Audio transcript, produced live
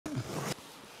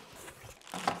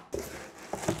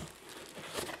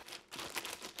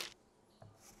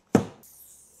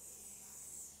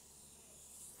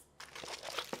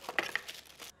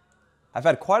I've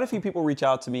had quite a few people reach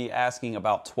out to me asking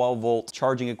about 12 volt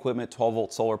charging equipment, 12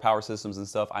 volt solar power systems and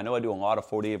stuff. I know I do a lot of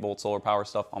 48 volt solar power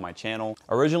stuff on my channel.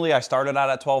 Originally, I started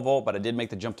out at 12 volt, but I did make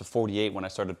the jump to 48 when I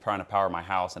started trying to power my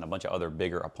house and a bunch of other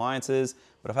bigger appliances.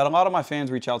 But I've had a lot of my fans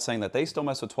reach out saying that they still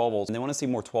mess with 12 volts and they want to see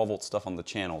more 12 volt stuff on the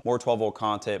channel, more 12 volt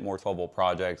content, more 12 volt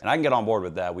projects, and I can get on board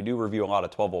with that. We do review a lot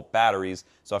of 12 volt batteries,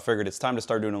 so I figured it's time to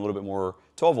start doing a little bit more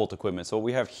 12 volt equipment. So what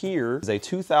we have here is a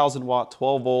 2000 watt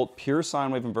 12 volt pure sine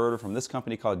wave inverter from this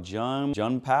company called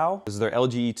Junbpaw. This is their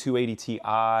LG 280 Ti.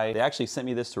 They actually sent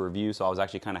me this to review, so I was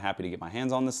actually kind of happy to get my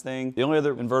hands on this thing. The only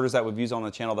other inverters that we've used on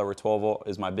the channel that were 12 volt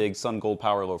is my big Sun Gold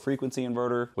Power low frequency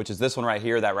inverter, which is this one right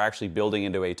here that we're actually building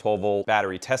into a 12 volt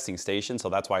battery testing station. So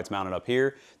that's why it's mounted up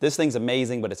here. This thing's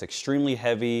amazing, but it's extremely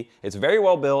heavy. It's very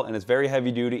well built and it's very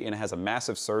heavy duty and it has a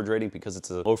massive surge rating because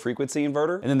it's a low frequency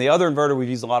inverter. And then the other inverter we've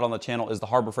used a lot on the channel is the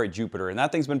Harbor Freight Jupiter, and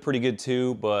that thing's been pretty good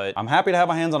too, but I'm happy to have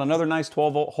my hands on another nice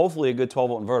 12 volt, hopefully a good 12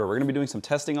 volt inverter. We're gonna be doing some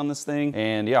testing on this thing,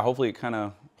 and yeah, hopefully it kind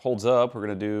of holds up. We're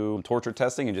gonna do torture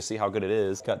testing and just see how good it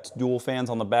is. Got dual fans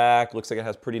on the back. Looks like it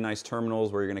has pretty nice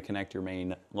terminals where you're gonna connect your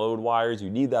main load wires. You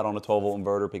need that on a 12 volt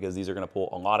inverter because these are gonna pull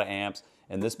a lot of amps.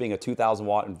 And this being a 2000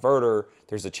 watt inverter,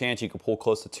 there's a chance you can pull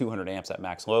close to 200 amps at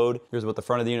max load. Here's what the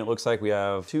front of the unit looks like. We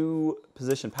have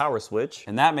 2-position power switch,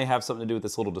 and that may have something to do with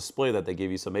this little display that they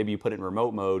give you. So maybe you put it in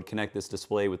remote mode, connect this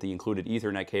display with the included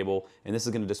Ethernet cable, and this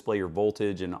is gonna display your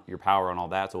voltage and your power and all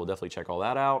that. So we'll definitely check all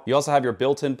that out. You also have your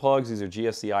built-in plugs. These are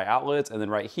GFCI outlets. And then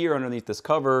right here underneath this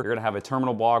cover, you're gonna have a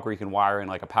terminal block where you can wire in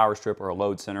like a power strip or a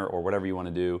load center or whatever you wanna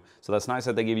do. So that's nice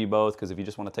that they give you both, because if you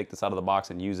just wanna take this out of the box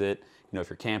and use it, you know, if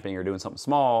you're camping or doing something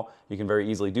small, you can very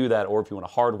easily do that. Or if you want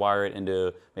to hardwire it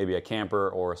into maybe a camper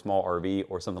or a small RV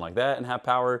or something like that and have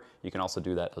power, you can also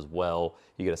do that as well.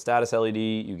 You get a status LED,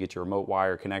 you get your remote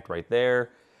wire connect right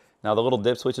there. Now the little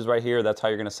dip switches right here, that's how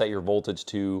you're gonna set your voltage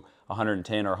to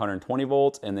 110 or 120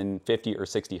 volts, and then 50 or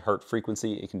 60 hertz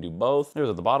frequency. It can do both. Here's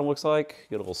what the bottom looks like.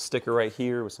 Get a little sticker right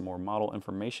here with some more model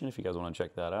information if you guys wanna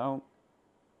check that out.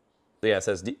 Yeah, it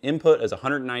says the input is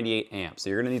 198 amps. So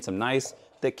you're gonna need some nice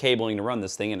thick cabling to run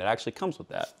this thing, and it actually comes with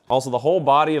that. Also, the whole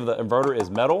body of the inverter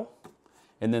is metal,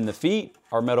 and then the feet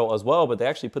are metal as well, but they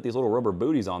actually put these little rubber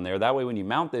booties on there. That way when you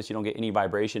mount this, you don't get any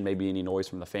vibration, maybe any noise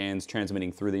from the fans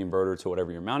transmitting through the inverter to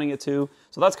whatever you're mounting it to.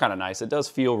 So that's kind of nice. It does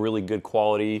feel really good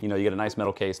quality. You know, you get a nice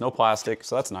metal case, no plastic,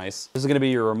 so that's nice. This is gonna be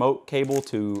your remote cable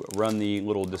to run the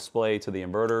little display to the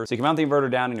inverter. So you can mount the inverter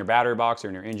down in your battery box or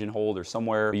in your engine hold or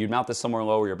somewhere. You'd mount this somewhere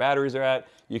low where your batteries are at.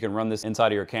 You can run this inside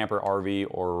of your camper, RV,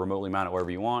 or remotely mount it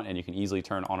wherever you want, and you can easily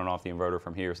turn on and off the inverter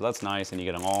from here. So that's nice, and you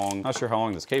get a long, not sure how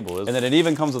long this cable is. And then it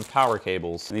even comes with power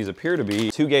cables, and these appear to be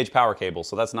 2-gauge power cables,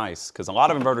 so that's nice, because a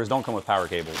lot of inverters don't come with power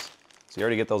cables. So you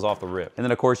already get those off the rip. And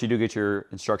then of course you do get your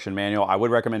instruction manual. I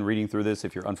would recommend reading through this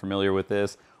if you're unfamiliar with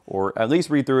this, or at least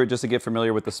read through it just to get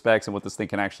familiar with the specs and what this thing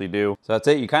can actually do. So that's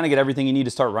it. You kind of get everything you need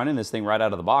to start running this thing right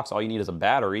out of the box. All you need is a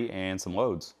battery and some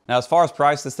loads. Now, as far as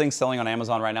price, this thing's selling on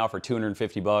Amazon right now for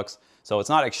 250 bucks. So it's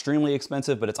not extremely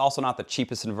expensive, but it's also not the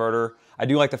cheapest inverter. I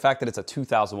do like the fact that it's a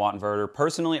 2000 watt inverter.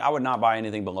 Personally, I would not buy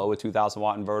anything below a 2000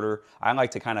 watt inverter. I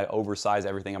like to kind of oversize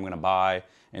everything I'm gonna buy.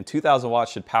 And 2000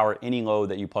 watts should power any load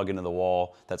that you plug into the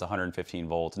wall that's 115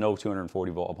 volts. No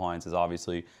 240 volt appliances,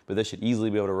 obviously, but this should easily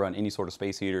be able to run any sort of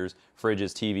space heaters,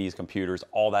 fridges, TVs, computers,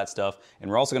 all that stuff.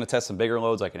 And we're also gonna test some bigger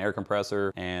loads like an air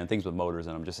compressor and things with motors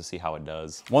in them just to see how it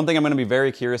does. One thing I'm gonna be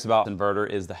very curious about this inverter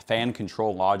is the fan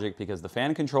control logic, because the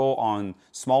fan control on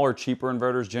smaller, cheaper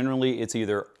inverters, generally it's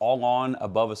either all on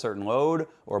above a certain load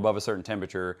or above a certain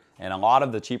temperature. And a lot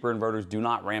of the cheaper inverters do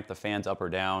not ramp the fans up or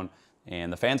down.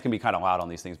 And the fans can be kind of loud on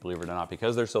these things, believe it or not,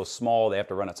 because they're so small, they have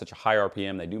to run at such a high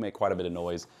RPM, they do make quite a bit of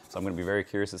noise. So I'm gonna be very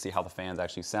curious to see how the fans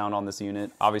actually sound on this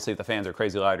unit. Obviously, if the fans are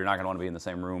crazy loud, you're not gonna wanna be in the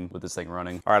same room with this thing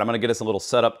running. All right, I'm gonna get us a little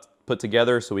setup put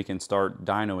together so we can start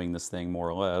dynoing this thing more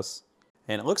or less.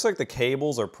 And it looks like the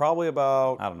cables are probably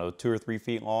about, I don't know, 2 or 3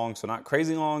 feet long, so not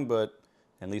crazy long, but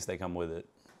at least they come with it.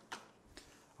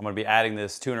 I'm gonna be adding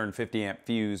this 250 amp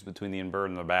fuse between the inverter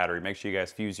and the battery. Make sure you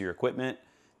guys fuse your equipment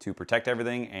to protect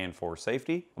everything and for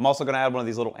safety. I'm also gonna add one of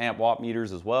these little amp watt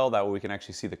meters as well. That way we can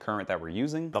actually see the current that we're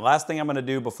using. The last thing I'm gonna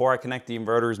do before I connect the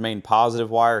inverter's main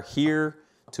positive wire here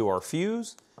to our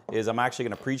fuse is I'm actually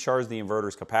gonna pre-charge the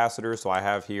inverter's capacitor. So I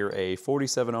have here a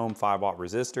 47 ohm 5 watt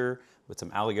resistor with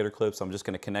some alligator clips. I'm just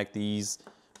gonna connect these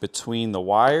between the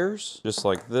wires, just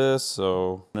like this.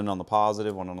 So one on the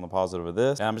positive, one on the positive of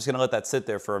this. And I'm just gonna let that sit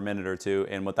there for a minute or two.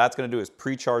 And what that's gonna do is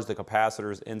pre-charge the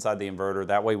capacitors inside the inverter.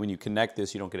 That way when you connect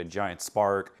this, you don't get a giant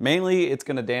spark. Mainly, it's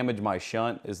gonna damage my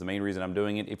shunt is the main reason I'm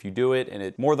doing it. If you do it, and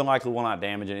it more than likely will not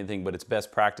damage anything, but it's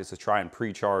best practice to try and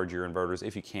pre-charge your inverters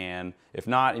if you can. If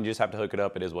not, and you just have to hook it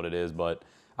up, it is what it is. But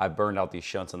I've burned out these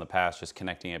shunts in the past just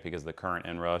connecting it because of the current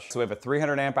inrush. So we have a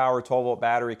 300 amp hour 12 volt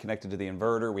battery connected to the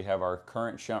inverter. We have our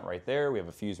current shunt right there. We have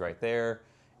a fuse right there.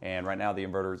 And right now the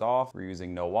inverter is off. We're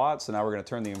using no watts. So now we're gonna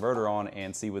turn the inverter on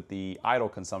and see what the idle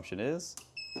consumption is.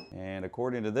 And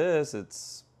according to this,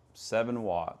 it's 7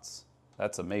 watts.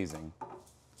 That's amazing.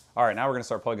 All right, now we're gonna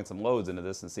start plugging some loads into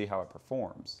this and see how it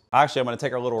performs. Actually, I'm gonna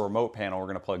take our little remote panel, we're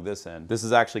gonna plug this in. This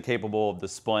is actually capable of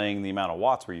displaying the amount of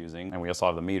watts we're using, and we also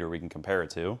have the meter we can compare it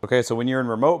to. Okay, so when you're in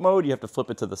remote mode, you have to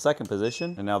flip it to the second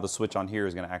position, and now the switch on here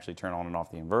is gonna actually turn on and off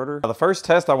the inverter. Now, the first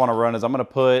test I wanna run is I'm gonna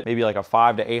put maybe like a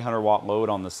 500 to 800 watt load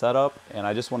on the setup, and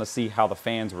I just wanna see how the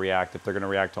fans react, if they're gonna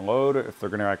react to load, or if they're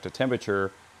gonna react to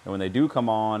temperature. And when they do come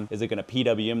on, is it gonna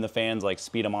PWM the fans, like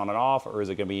speed them on and off, or is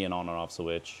it gonna be an on and off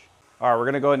switch? All right, we're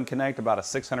gonna go ahead and connect about a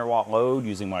 600 watt load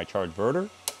using my Chargeverter.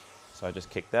 So I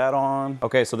just kicked that on.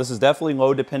 Okay, so this is definitely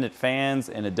load dependent fans,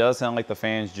 and it does sound like the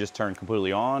fans just turned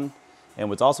completely on. And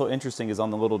what's also interesting is on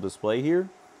the little display here,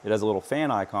 it has a little fan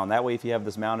icon. That way, if you have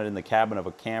this mounted in the cabin of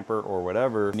a camper or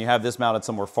whatever, and you have this mounted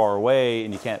somewhere far away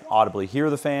and you can't audibly hear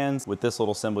the fans, with this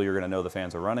little symbol, you're gonna know the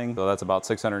fans are running. So that's about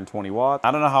 620 watts. I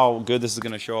don't know how good this is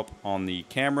gonna show up on the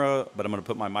camera, but I'm gonna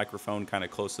put my microphone kind of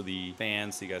close to the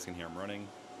fans so you guys can hear them running.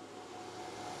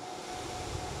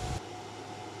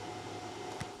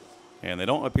 And they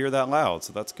don't appear that loud,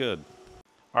 so that's good.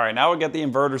 All right, now we get the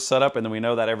inverter set up and then we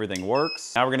know that everything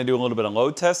works. Now we're gonna do a little bit of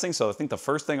load testing. So I think the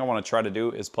first thing I wanna try to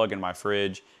do is plug in my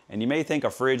fridge. And you may think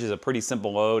a fridge is a pretty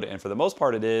simple load, and for the most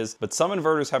part it is, but some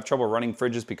inverters have trouble running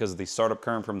fridges because of the startup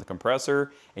current from the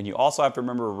compressor. And you also have to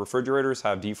remember refrigerators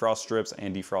have defrost strips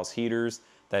and defrost heaters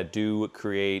that do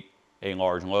create a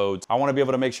large load. I wanna be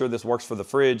able to make sure this works for the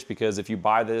fridge, because if you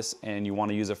buy this and you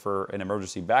wanna use it for an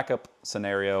emergency backup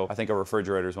scenario, I think a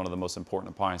refrigerator is one of the most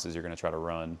important appliances you're gonna try to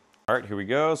run. All right, here we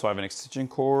go. So I have an extension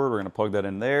cord. We're gonna plug that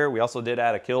in there. We also did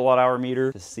add a kilowatt hour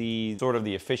meter to see sort of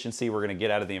the efficiency we're gonna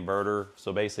get out of the inverter.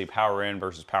 So basically power in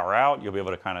versus power out. You'll be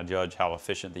able to kind of judge how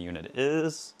efficient the unit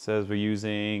is. It says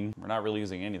we're not really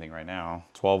using anything right now.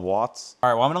 12 watts. All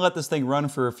right, well, I'm gonna let this thing run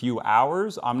for a few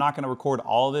hours. I'm not gonna record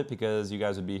all of it because you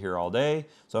guys would be here all day.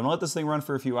 So I'm gonna let this thing run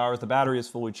for a few hours. The battery is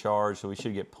fully charged, so we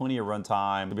should get plenty of run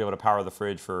time to be able to power the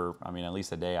fridge for, I mean, at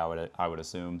least a day, I would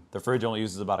assume. The fridge only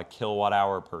uses about a kilowatt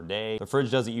hour per day. The fridge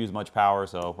doesn't use much power,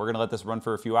 so we're gonna let this run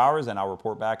for a few hours and I'll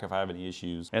report back if I have any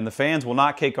issues. And the fans will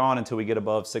not kick on until we get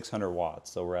above 600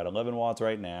 watts. So we're at 11 watts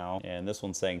right now, and this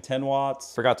one's saying 10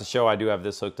 watts. Forgot to show I do have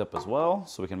this hooked up as well,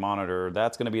 so we can monitor.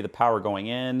 That's gonna be the power going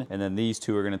in, and then these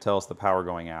two are gonna tell us the power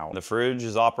going out. The fridge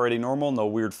is operating normal, no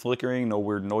weird flickering, no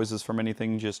weird noises from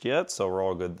anything just yet, so we're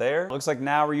all good there. Looks like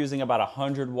now we're using about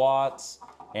 100 watts,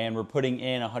 and we're putting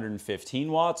in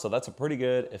 115 watts, so that's a pretty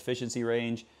good efficiency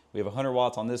range. We have 100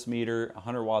 watts on this meter,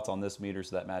 100 watts on this meter,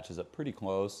 so that matches up pretty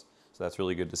close. So that's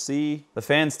really good to see. The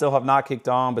fans still have not kicked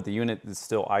on, but the unit is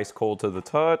still ice cold to the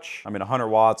touch. I mean, 100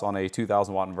 watts on a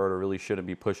 2000 watt inverter really shouldn't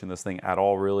be pushing this thing at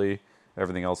all, really.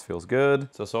 Everything else feels good.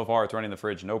 So far it's running the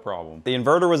fridge, no problem. The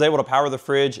inverter was able to power the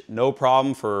fridge, no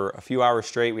problem, for a few hours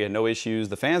straight. We had no issues.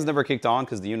 The fans never kicked on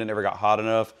because the unit never got hot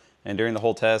enough. And during the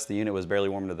whole test, the unit was barely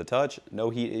warm to the touch. No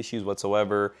heat issues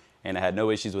whatsoever. And it had no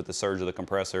issues with the surge of the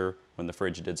compressor when the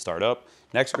fridge did start up.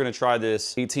 Next, we're gonna try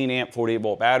this 18 amp 48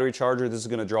 volt battery charger. This is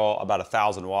gonna draw about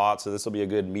 1,000 watts, so this will be a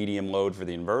good medium load for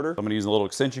the inverter. I'm gonna use a little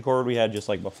extension cord we had just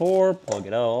like before, plug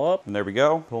it all up, and there we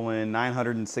go. Pull in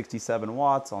 967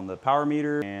 watts on the power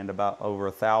meter and about over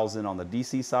 1,000 on the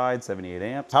DC side, 78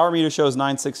 amps. Power meter shows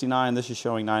 969, this is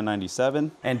showing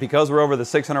 997. And because we're over the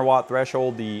 600 watt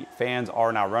threshold, the fans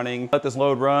are now running. Let this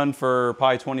load run for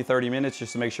probably 20, 30 minutes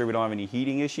just to make sure we don't have any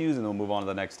heating issues, and then we'll move on to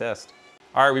the next test.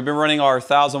 All right, we've been running our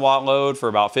 1,000 watt load for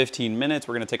about 15 minutes.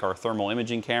 We're gonna take our thermal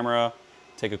imaging camera,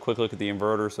 take a quick look at the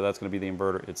inverter. So that's gonna be the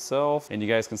inverter itself. And you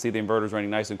guys can see the inverter's running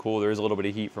nice and cool. There is a little bit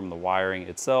of heat from the wiring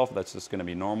itself. That's just gonna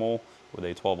be normal with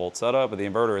a 12 volt setup, but the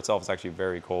inverter itself is actually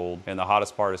very cold. And the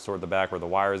hottest part is toward the back where the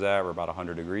wire's at. We're about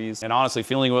 100 degrees. And honestly,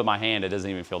 feeling it with my hand, it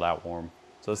doesn't even feel that warm.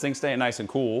 So this thing's staying nice and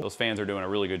cool. Those fans are doing a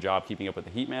really good job keeping up with the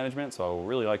heat management, so I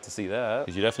really like to see that,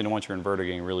 because you definitely don't want your inverter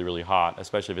getting really, really hot,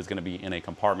 especially if it's gonna be in a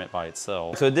compartment by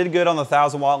itself. So it did good on the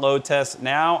 1,000 watt load test.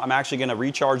 Now I'm actually gonna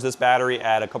recharge this battery,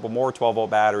 add a couple more 12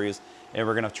 volt batteries, and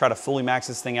we're gonna try to fully max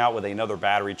this thing out with another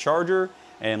battery charger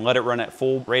and let it run at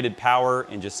full rated power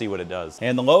and just see what it does.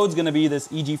 And the load's gonna be this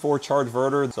EG4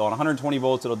 Chargeverter. So on 120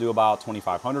 volts, it'll do about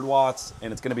 2,500 watts,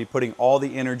 and it's gonna be putting all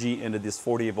the energy into this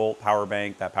 48 volt power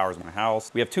bank that powers my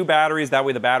house. We have 2 batteries, that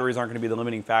way the batteries aren't gonna be the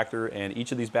limiting factor, and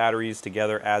each of these batteries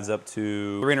together adds up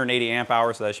to 380 amp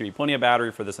hours, so that should be plenty of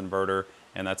battery for this inverter,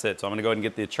 and that's it. So I'm gonna go ahead and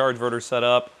get the Chargeverter set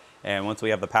up, And once we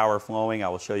have the power flowing, I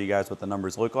will show you guys what the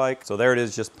numbers look like. So there it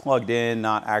is, just plugged in,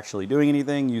 not actually doing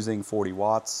anything, using 40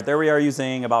 watts. There we are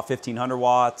using about 1500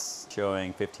 watts, showing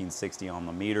 1560 on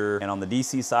the meter. And on the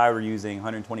DC side, we're using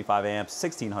 125 amps,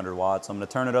 1600 watts. So I'm gonna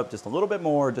turn it up just a little bit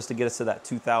more just to get us to that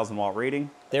 2000 watt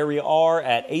rating. There we are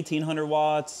at 1800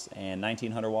 watts and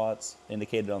 1900 watts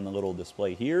indicated on the little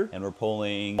display here. And we're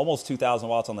pulling almost 2000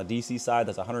 watts on the DC side.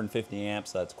 That's 150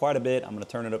 amps. That's quite a bit. I'm gonna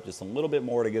turn it up just a little bit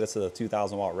more to get us to the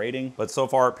 2000 watt rating. But so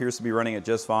far it appears to be running it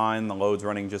just fine. The load's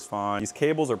running just fine. These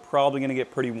cables are probably gonna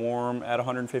get pretty warm at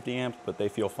 150 amps, but they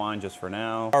feel fine just for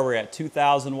now. We're at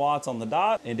 2000 watts on the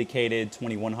dot, indicated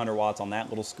 2100 watts on that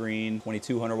little screen,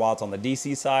 2200 watts on the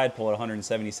DC side, pull at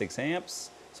 176 amps.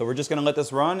 So we're just gonna let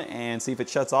this run and see if it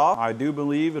shuts off. I do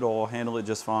believe it'll handle it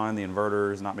just fine. The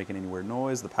inverter is not making any weird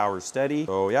noise. The power is steady.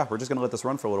 So yeah, we're just gonna let this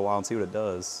run for a little while and see what it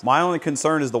does. My only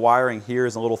concern is the wiring here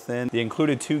is a little thin. The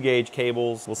included 2-gauge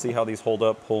cables, we'll see how these hold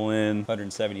up, pull in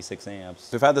 176 amps.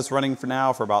 We've had this running for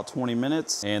now for about 20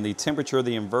 minutes and the temperature of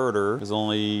the inverter is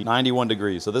only 91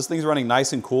 degrees. So this thing's running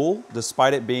nice and cool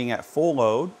despite it being at full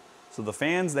load. So the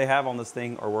fans they have on this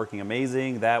thing are working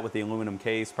amazing. That with the aluminum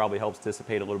case probably helps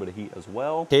dissipate a little bit of heat as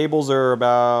well. Cables are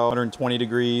about 120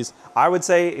 degrees. I would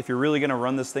say if you're really gonna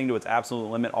run this thing to its absolute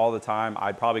limit all the time,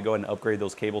 I'd probably go ahead and upgrade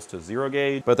those cables to 0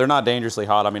 gauge, but they're not dangerously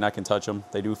hot. I mean, I can touch them.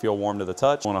 They do feel warm to the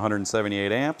touch on 178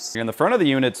 amps. And the front of the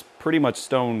unit's pretty much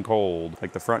stone cold.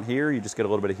 Like the front here, you just get a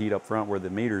little bit of heat up front where the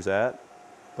meter's at,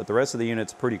 but the rest of the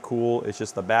unit's pretty cool. It's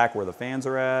just the back where the fans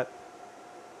are at.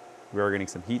 We are getting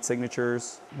some heat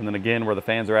signatures. And then again, where the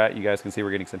fans are at, you guys can see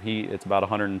we're getting some heat. It's about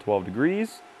 112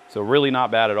 degrees. So really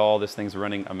not bad at all. This thing's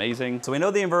running amazing. So we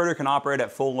know the inverter can operate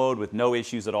at full load with no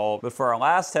issues at all. But for our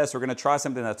last test, we're gonna try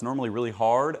something that's normally really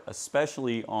hard,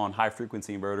 especially on high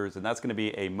frequency inverters. And that's gonna be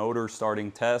a motor starting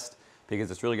test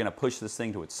because it's really gonna push this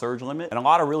thing to its surge limit. And a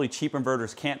lot of really cheap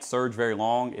inverters can't surge very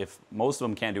long. If most of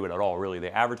them can't do it at all, really.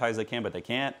 They advertise they can, but they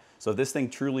can't. So if this thing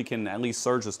truly can at least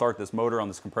surge to start this motor on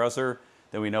this compressor,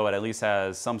 then we know it at least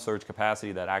has some surge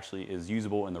capacity that actually is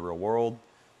usable in the real world.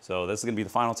 So this is gonna be the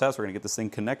final test. We're gonna get this thing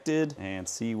connected and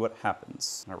see what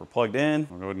happens. All right, we're plugged in.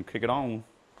 We'll go ahead and kick it on.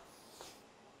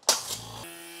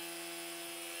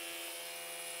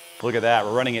 Look at that,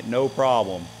 we're running it no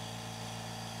problem.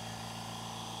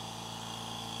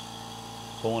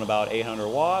 Pulling about 800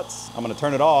 watts. I'm gonna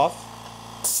turn it off.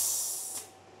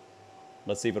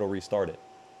 Let's see if it'll restart it.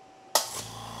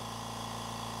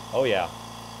 Oh yeah.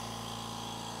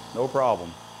 No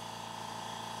problem.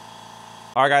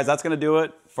 All right, guys, that's gonna do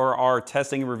it for our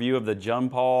testing review of the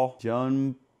Junbpaw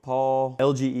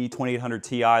LGE 2800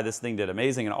 Ti. This thing did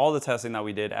amazing, and all the testing that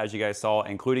we did, as you guys saw,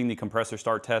 including the compressor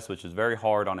start test, which is very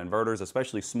hard on inverters,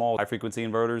 especially small high frequency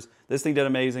inverters. This thing did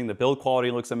amazing. The build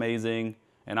quality looks amazing,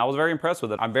 and I was very impressed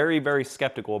with it. I'm very, very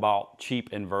skeptical about cheap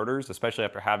inverters, especially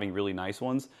after having really nice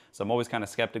ones. So I'm always kind of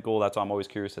skeptical. That's why I'm always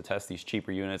curious to test these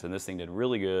cheaper units, and this thing did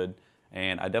really good.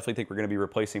 And I definitely think we're gonna be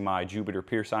replacing my Jupiter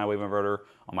Pure Sine Wave inverter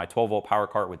on my 12-volt power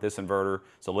cart with this inverter.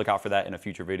 So look out for that in a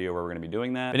future video where we're gonna be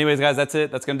doing that. But anyways, guys, that's it.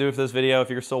 That's gonna do it for this video. If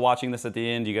you're still watching this at the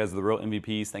end, you guys are the real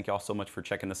MVPs. Thank y'all so much for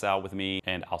checking this out with me,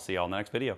 and I'll see y'all in the next video.